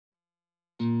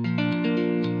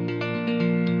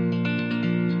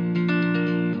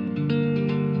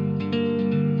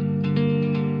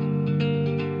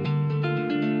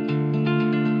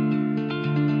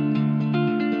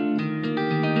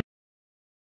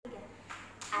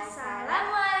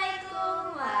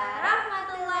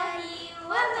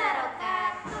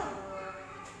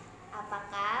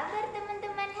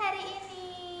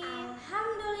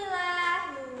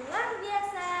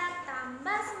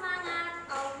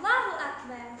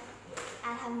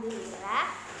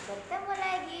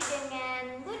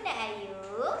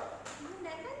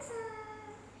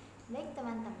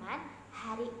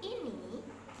Hari ini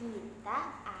kita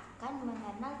akan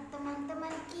mengenal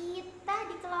teman-teman kita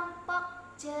di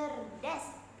kelompok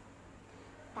cerdas.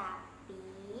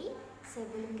 Tapi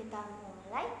sebelum kita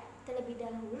mulai, terlebih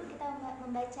dahulu kita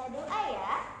membaca doa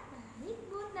ya. Baik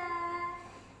Bunda.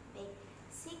 Baik,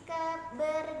 sikap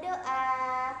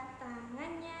berdoa.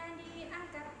 Tangannya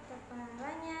diangkat,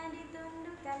 kepalanya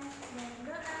ditundukkan,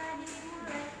 berdoa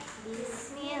dimulai.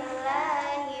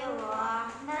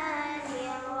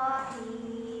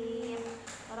 Bismillahirrahmanirrahim.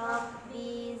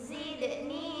 Rabbi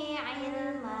zidni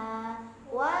ilma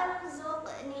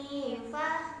warzuqni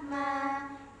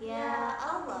fahma. Ya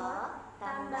Allah,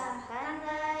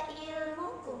 tambahkanlah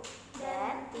ilmuku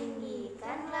dan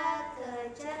tinggikanlah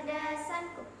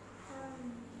kecerdasanku.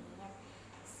 Amin.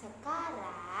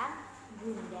 Sekarang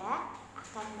Bunda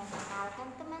akan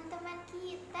mengenalkan teman-teman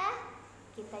kita.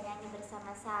 Kita nyanyi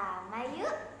bersama-sama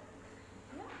yuk.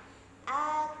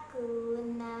 Aku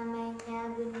namanya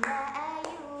Bunda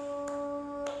Ayu,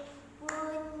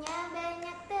 punya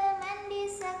banyak teman di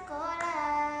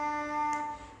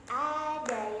sekolah.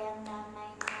 Ada yang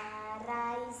namanya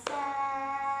Raisa,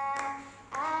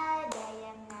 ada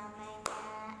yang namanya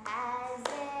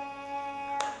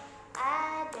Azel,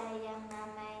 ada yang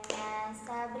namanya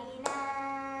Sabrina,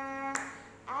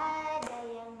 ada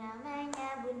yang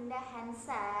namanya Bunda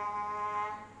Hansa.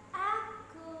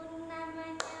 Aku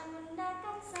namanya Bunda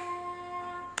Kansa,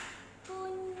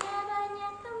 punya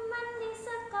banyak teman di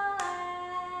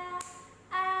sekolah.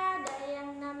 Ada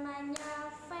yang namanya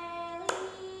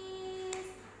Felis,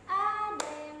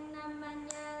 ada yang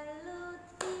namanya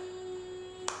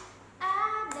Lutfi,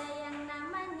 ada yang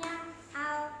namanya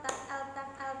Altaf.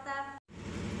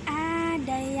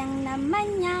 Ada yang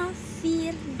namanya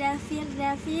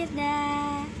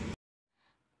Firda.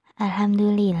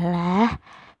 Alhamdulillah,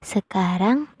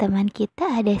 sekarang teman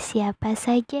kita ada siapa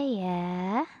saja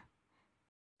ya?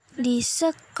 Di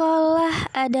sekolah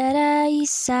ada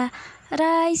Raisa.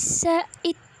 Raisa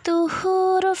itu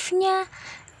hurufnya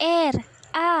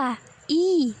R-A-I-S-A.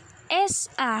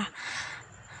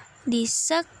 Di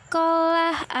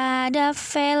sekolah ada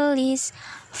Felis.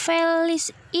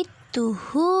 Felis itu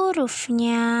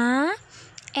hurufnya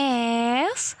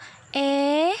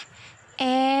F-E-L-I-C-E.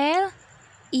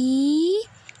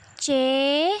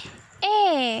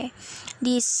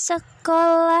 Di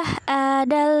sekolah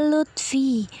ada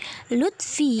Lutfi.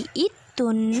 Lutfi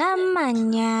itu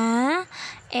namanya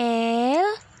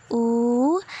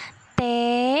L-U-T-H-F-I.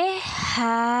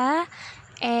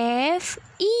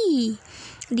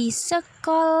 Di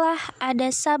sekolah ada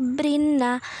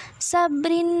Sabrina.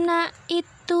 Sabrina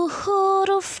itu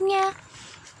hurufnya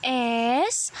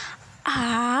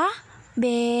S-A-B-R-I-N-A.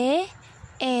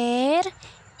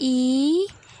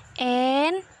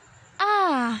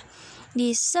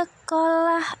 Di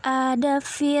sekolah ada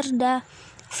Firda.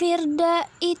 Firda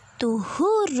itu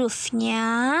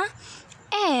hurufnya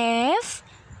F-I-R-D-A.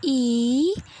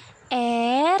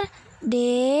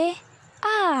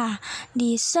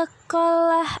 Di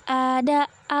sekolah ada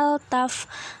Altaf.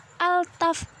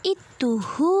 Altaf itu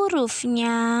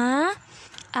hurufnya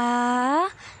A-L-T-A-F.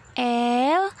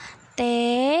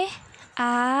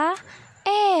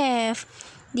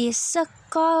 Di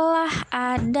sekolah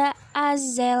ada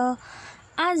Azel.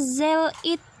 Azel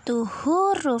itu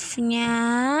hurufnya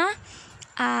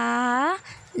A-Z-E-L.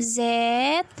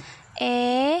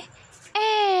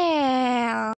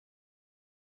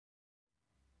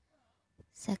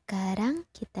 Sekarang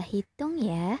kita hitung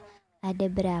ya, ada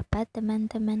berapa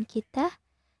teman-teman kita?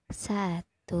 1,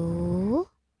 2,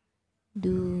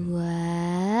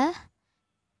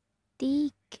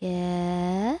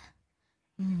 3,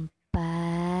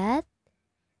 4,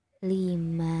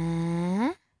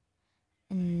 5,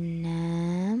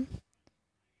 6,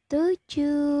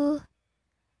 7.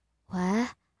 Wah,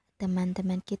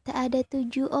 teman-teman kita ada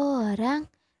 7 orang.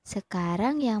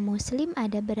 Sekarang yang muslim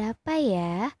ada berapa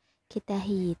ya? Kita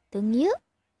hitung yuk.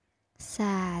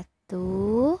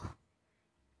 1,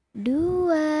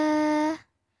 2.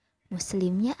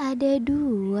 Muslimnya ada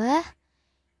 2.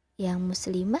 Yang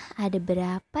muslimah ada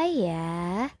berapa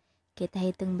ya? Kita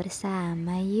hitung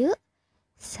bersama yuk.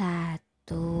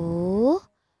 1,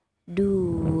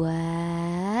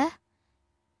 2,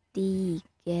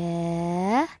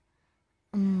 3,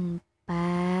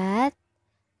 4,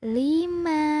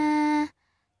 5.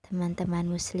 Teman-teman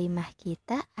muslimah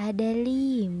kita ada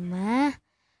 5.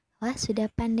 Wah, sudah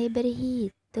pandai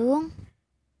berhitung.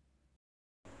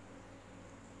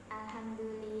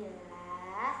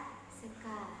 Alhamdulillah,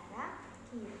 sekarang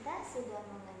kita sudah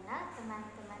mengenal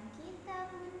teman-teman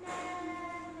kita, Bunda.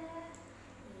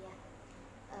 Iya.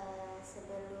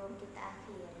 Sebelum kita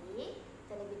akhiri,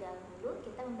 Terlebih dahulu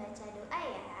kita membaca doa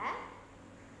ya.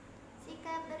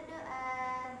 Sikap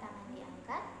berdoa, tangan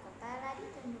diangkat, kepala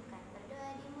ditundukkan.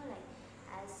 Berdoa dimulai.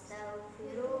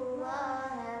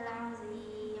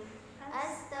 Astaghfirullahalazim.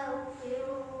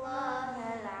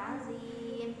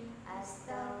 Astaghfirullahalazim.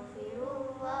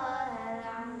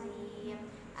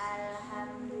 Astaghfirullahalazim.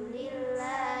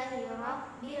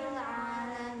 Alhamdulillahirabbil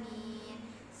alamin.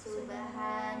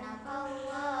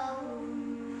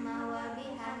 Subhanakallahumma wa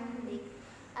bihamdik.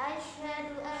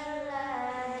 Asyhadu an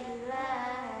la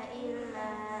ilaha illa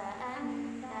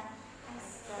anta.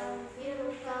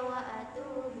 Astaghfiruka wa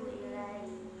atubu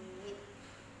ilaik.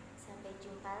 Sampai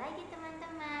jumpa lagi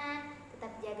teman-teman.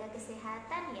 Tetap jaga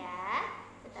kesehatan ya.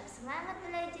 Tetap semangat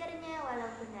belajarnya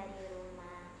walaupun dari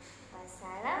rumah.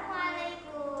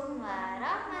 Wassalamualaikum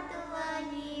warahmatullahi